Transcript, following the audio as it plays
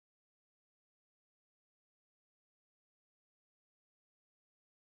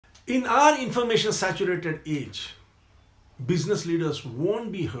In our information saturated age, business leaders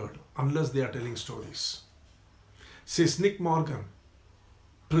won't be heard unless they are telling stories. Says Nick Morgan,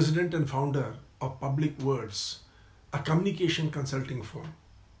 president and founder of Public Words, a communication consulting firm.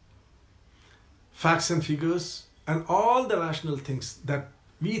 Facts and figures and all the rational things that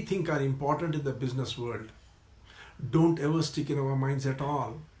we think are important in the business world don't ever stick in our minds at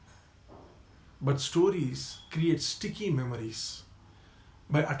all. But stories create sticky memories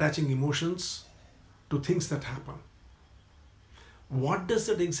by attaching emotions to things that happen. What does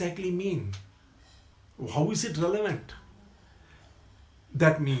that exactly mean? How is it relevant?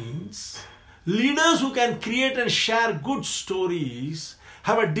 That means leaders who can create and share good stories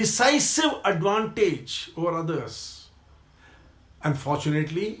have a decisive advantage over others.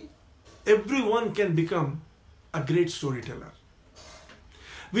 Unfortunately, everyone can become a great storyteller.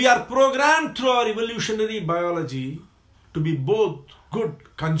 We are programmed through our evolutionary biology to be both good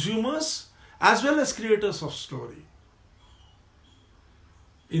consumers as well as creators of story.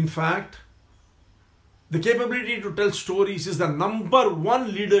 In fact, the capability to tell stories is the number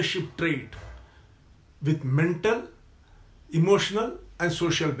one leadership trait with mental, emotional, and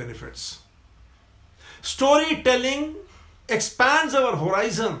social benefits. Storytelling expands our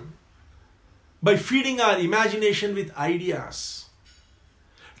horizon by feeding our imagination with ideas,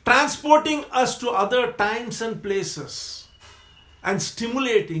 transporting us to other times and places, and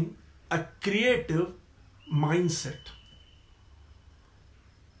stimulating a creative mindset.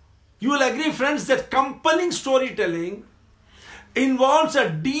 You will agree, friends, that compelling storytelling involves a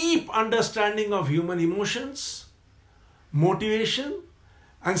deep understanding of human emotions, motivation,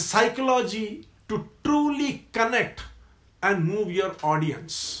 and psychology to truly connect and move your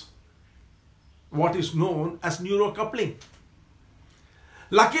audience. What is known as neurocoupling.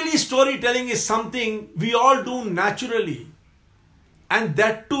 Luckily, storytelling is something we all do naturally, and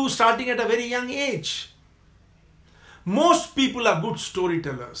that too starting at a very young age. Most people are good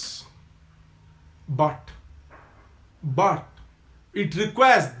storytellers, but it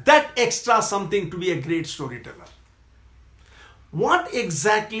requires that extra something to be a great storyteller. What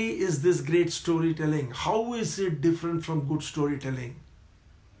exactly is this great storytelling? How is it different from good storytelling?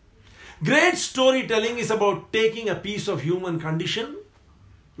 Great storytelling is about taking a piece of human condition,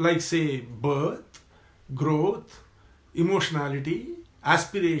 like say birth, growth, emotionality,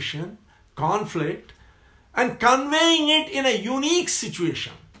 aspiration, conflict, and conveying it in a unique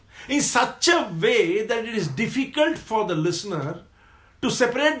situation in such a way that it is difficult for the listener to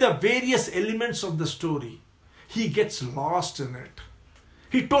separate the various elements of the story. He gets lost in it.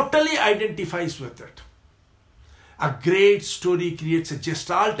 He totally identifies with it. A great story creates a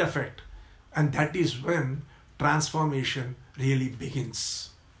gestalt effect, and that is when transformation really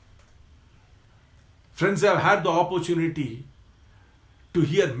begins. Friends, I have had the opportunity to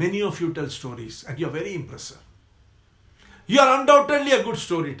hear many of you tell stories, and you are very impressive. You are undoubtedly a good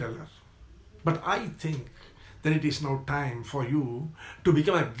storyteller. But I think that it is now time for you to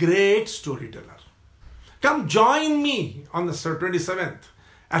become a great storyteller. Come join me on the 27th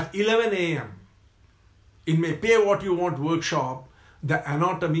at 11 a.m. in my Pay What You Want workshop, The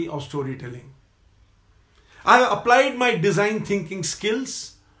Anatomy of Storytelling. I have applied my design thinking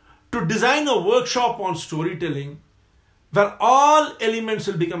skills to design a workshop on storytelling where all elements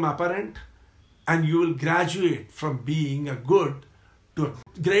will become apparent and you will graduate from being a good to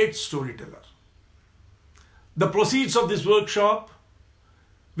a great storyteller. The proceeds of this workshop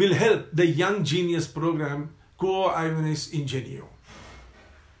will help the Young Genius program Quo Ivanis Ingenio.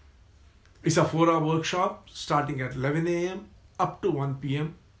 It's a 4-hour workshop starting at 11 a.m. up to 1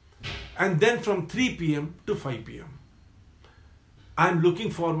 p.m. and then from 3 p.m. to 5 p.m. I'm looking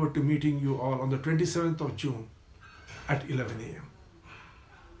forward to meeting you all on the 27th of June at 11 a.m.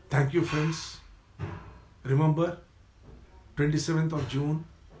 Thank you, friends. Remember, 27th of June,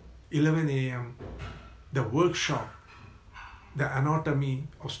 11 a.m., the workshop, The Anatomy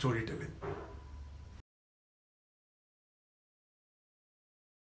of Storytelling.